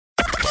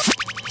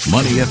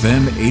Money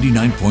FM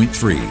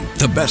 89.3,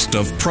 the best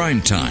of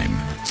prime time.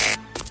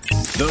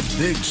 The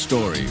big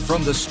story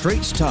from the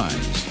Straits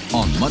Times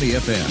on Money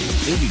FM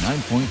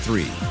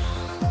 89.3.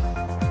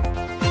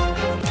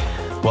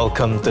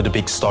 Welcome to The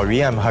Big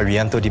Story. I'm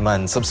Haryanto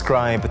Diman.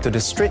 Subscribe to the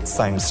Straits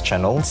Times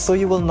channel so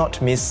you will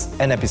not miss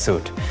an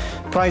episode.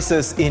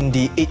 Prices in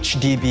the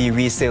HDB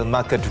resale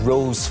market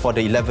rose for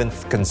the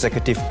 11th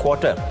consecutive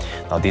quarter.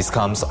 Now, this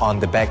comes on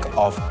the back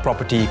of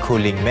property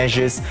cooling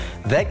measures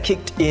that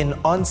kicked in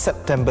on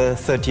September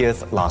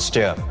 30th last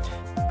year.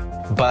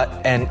 But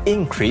an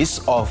increase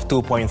of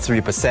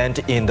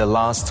 2.3% in the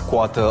last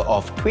quarter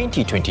of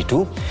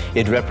 2022.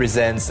 It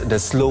represents the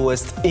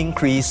slowest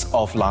increase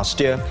of last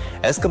year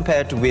as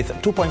compared with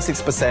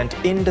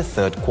 2.6% in the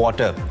third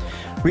quarter.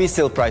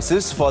 Resale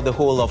prices for the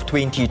whole of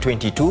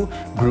 2022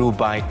 grew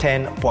by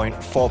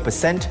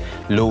 10.4%,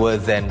 lower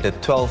than the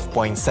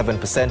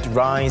 12.7%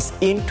 rise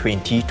in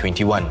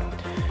 2021.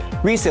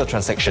 Resale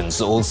transactions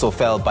also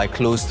fell by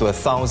close to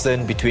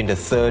 1,000 between the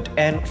third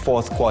and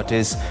fourth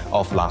quarters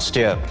of last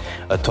year,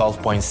 a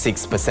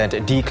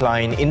 12.6%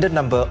 decline in the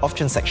number of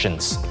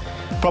transactions.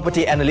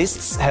 Property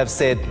analysts have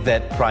said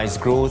that price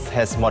growth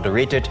has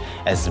moderated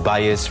as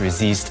buyers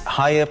resist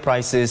higher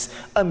prices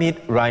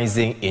amid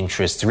rising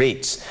interest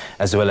rates,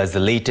 as well as the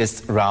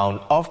latest round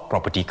of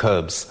property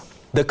curbs.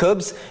 The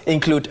curbs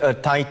include a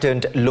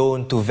tightened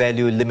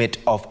loan-to-value limit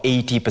of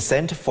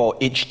 80% for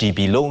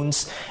HDB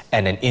loans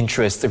and an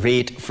interest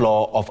rate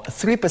floor of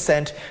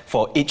 3%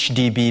 for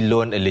HDB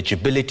loan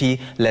eligibility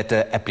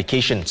letter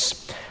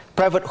applications.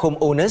 Private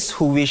homeowners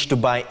who wish to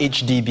buy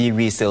HDB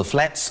resale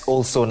flats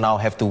also now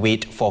have to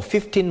wait for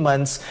 15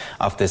 months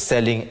after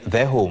selling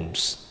their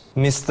homes.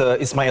 Mr.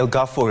 Ismail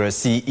Ghafoor,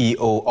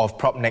 CEO of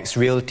Propnex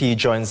Realty,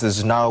 joins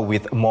us now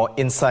with more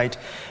insight.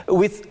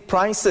 With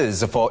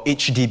prices for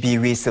HDB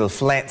resale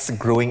flats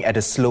growing at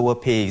a slower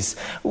pace,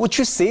 would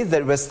you say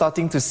that we're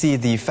starting to see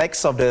the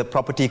effects of the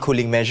property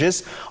cooling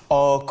measures,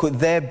 or could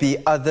there be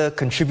other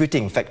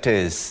contributing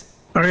factors?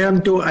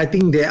 Arianto, I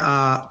think there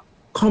are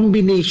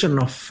combination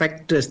of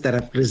factors that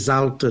have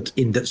resulted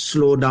in the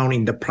slowdown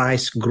in the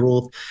price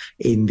growth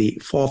in the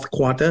fourth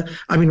quarter.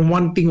 I mean,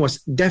 one thing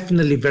was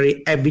definitely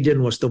very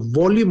evident was the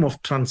volume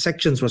of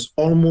transactions was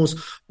almost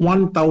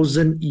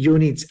 1,000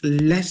 units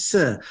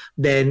lesser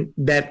than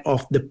that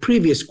of the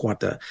previous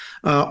quarter.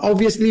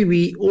 Obviously,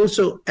 we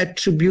also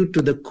attribute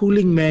to the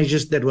cooling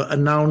measures that were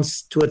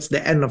announced towards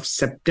the end of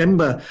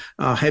September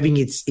having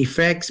its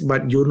effects,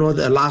 but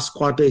the last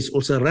quarter is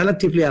also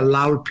relatively a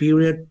lull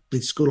period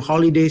with school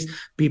holidays,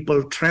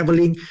 people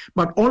traveling.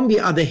 But on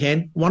the other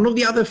hand, one of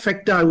the other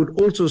factors I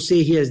would also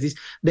say here is this: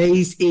 there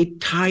is a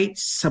tight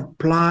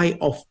supply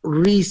of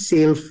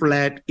resale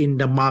flat in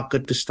the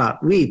market to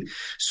start with.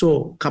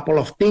 So a couple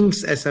of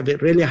things, as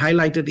I've really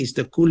highlighted, is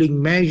the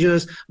cooling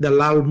measures, the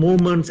lull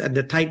moments, and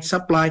the tight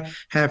supply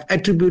have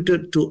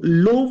attributed to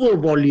lower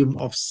volume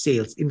of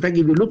sales. In fact,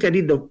 if you look at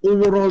it, the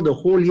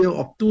whole year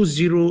of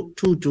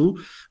 2022,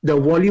 the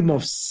volume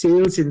of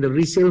sales in the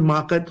resale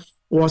market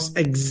was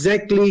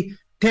exactly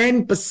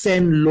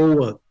 10%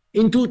 lower.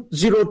 In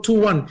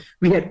 2021,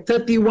 we had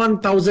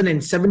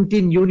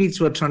 31,017 units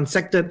were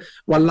transacted,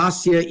 while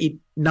last year it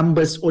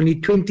numbers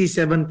only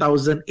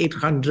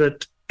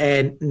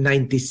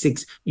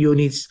 27,896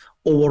 units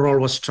overall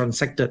was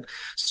transacted.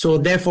 So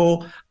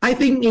therefore, I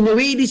think in a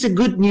way it is a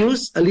good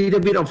news. A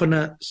little bit of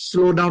a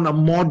slowdown, a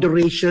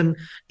moderation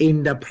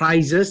in the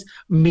prices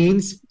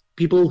means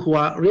people who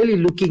are really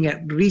looking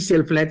at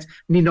resale flats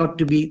need not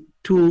to be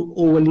too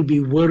overly be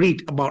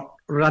worried about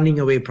running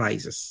away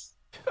prices.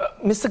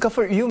 Mr.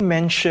 Ghafoor, you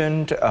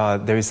mentioned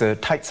there is a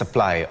tight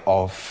supply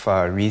of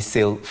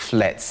resale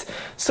flats.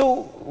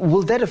 So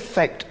will that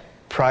affect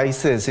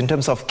prices in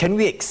terms of, can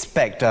we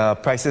expect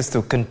prices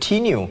to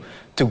continue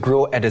to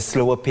grow at a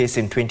slower pace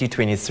in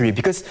 2023?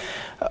 Because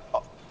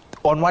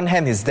on one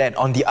hand is that.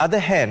 On the other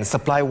hand,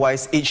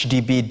 supply-wise,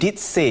 HDB did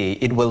say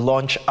it will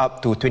launch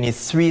up to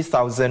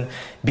 23,000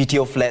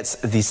 BTO flats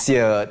this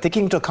year.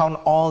 Taking into account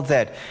all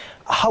that,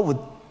 how would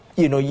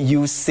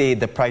you say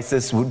the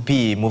prices would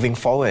be moving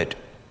forward?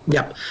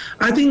 Yeah,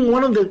 I think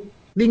one of the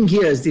thing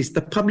here is this: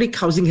 the public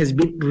housing has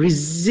been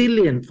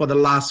resilient for the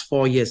last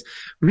 4 years.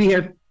 We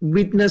have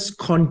witnessed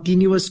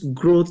continuous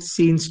growth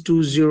since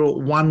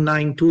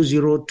 2019,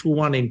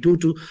 2021 and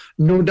 22.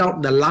 No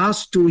doubt the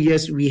last 2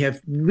 years we have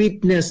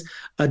witnessed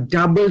a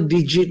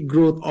double-digit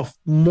growth of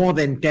more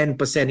than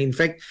 10%. In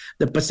fact,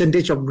 the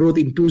percentage of growth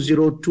in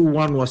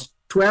 2021 was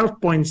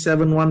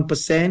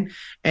 12.71%,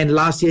 and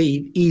last year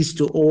it eased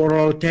to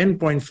overall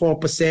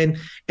 10.4%.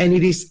 And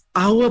it is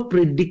our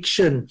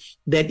prediction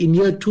that in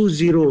year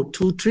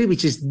 2023,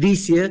 which is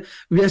this year,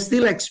 we are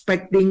still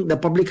expecting the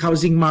public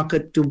housing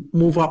market to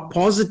move up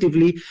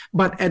positively,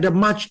 but at a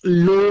much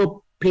lower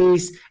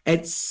pace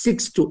at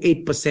 6 to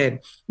 8%.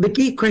 The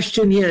key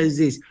question here is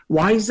this: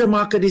 why is the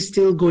market is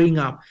still going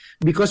up?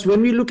 Because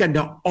when we look at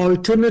the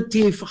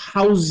alternative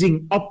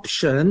housing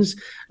options,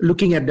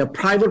 looking at the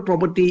private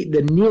property,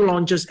 the new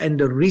launches and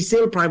the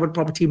resale private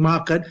property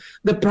market,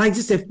 the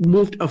prices have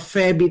moved a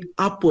fair bit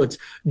upwards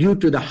due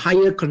to the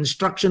higher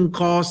construction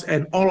costs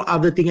and all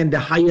other things and the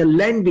higher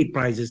land bid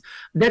prices.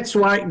 That's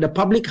why the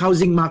public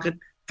housing market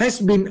has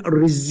been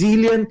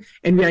resilient,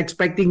 and we are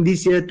expecting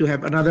this year to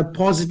have another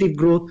positive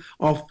growth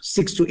of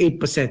 6 to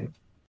 8%.